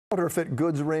Counterfeit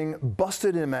goods ring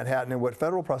busted in Manhattan in what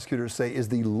federal prosecutors say is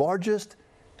the largest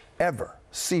ever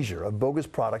seizure of bogus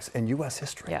products in U.S.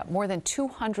 history. Yeah, more than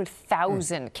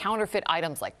 200,000 counterfeit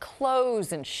items like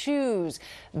clothes and shoes,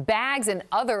 bags and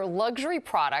other luxury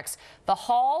products. The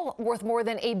haul worth more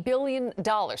than $1 billion.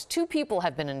 2 people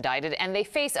have been indicted, and they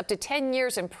face up to 10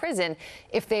 years in prison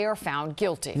if they are found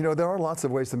guilty. You know, there are lots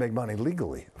of ways to make money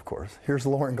legally, of course. Here's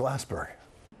Lauren Glassberg.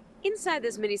 Inside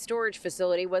this mini storage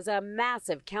facility was a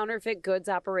massive counterfeit goods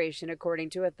operation, according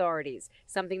to authorities,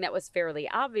 something that was fairly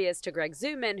obvious to Greg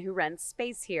Zuman, who rents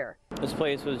space here. This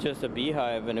place was just a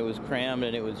beehive, and it was crammed,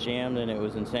 and it was jammed, and it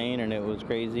was insane, and it was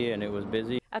crazy, and it was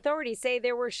busy. Authorities say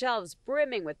there were shelves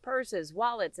brimming with purses,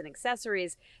 wallets, and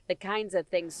accessories, the kinds of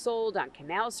things sold on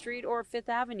Canal Street or Fifth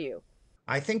Avenue.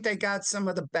 I think they got some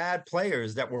of the bad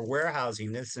players that were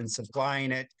warehousing this and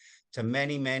supplying it to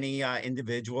many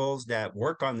individuals that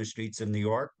work on the streets of New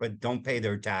York but don't pay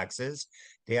their taxes.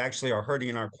 They actually are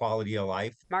hurting our quality of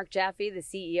life. Mark Jaffe, the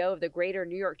CEO of the Greater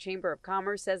New York Chamber of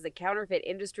Commerce, says the counterfeit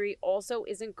industry also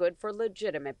isn't good for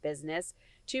legitimate business.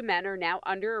 2 men are now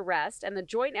under arrest, and the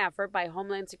joint effort by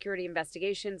Homeland Security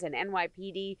Investigations and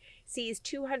NYPD seized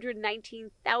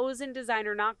 219,000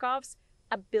 designer knockoffs,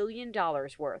 $1 billion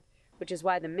worth, which is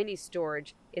why the mini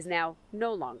storage is now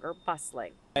no longer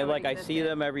bustling. I see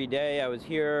them every day. I was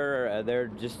here. They're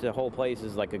just, the whole place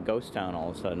is like a ghost town all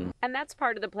of a sudden. And that's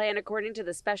part of the plan, according to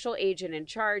the special agent in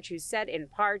charge, who said in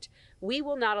part, "We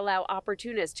will not allow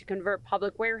opportunists to convert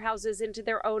public warehouses into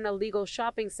their own illegal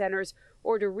shopping centers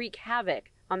or to wreak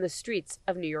havoc on the streets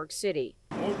of New York City."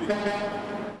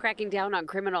 Cracking down on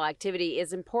criminal activity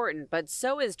is important, but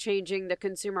so is changing the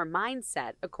consumer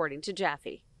mindset, according to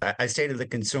Jaffe. I say to the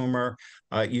consumer,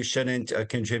 you shouldn't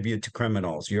contribute to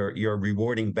criminals. You're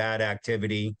rewarding bad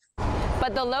activity.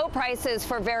 But the low prices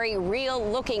for very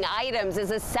real-looking items is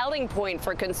a selling point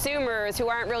for consumers who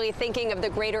aren't really thinking of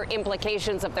the greater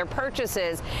implications of their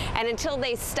purchases. And until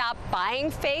they stop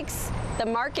buying fakes, the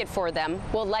market for them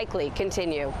will likely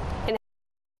continue.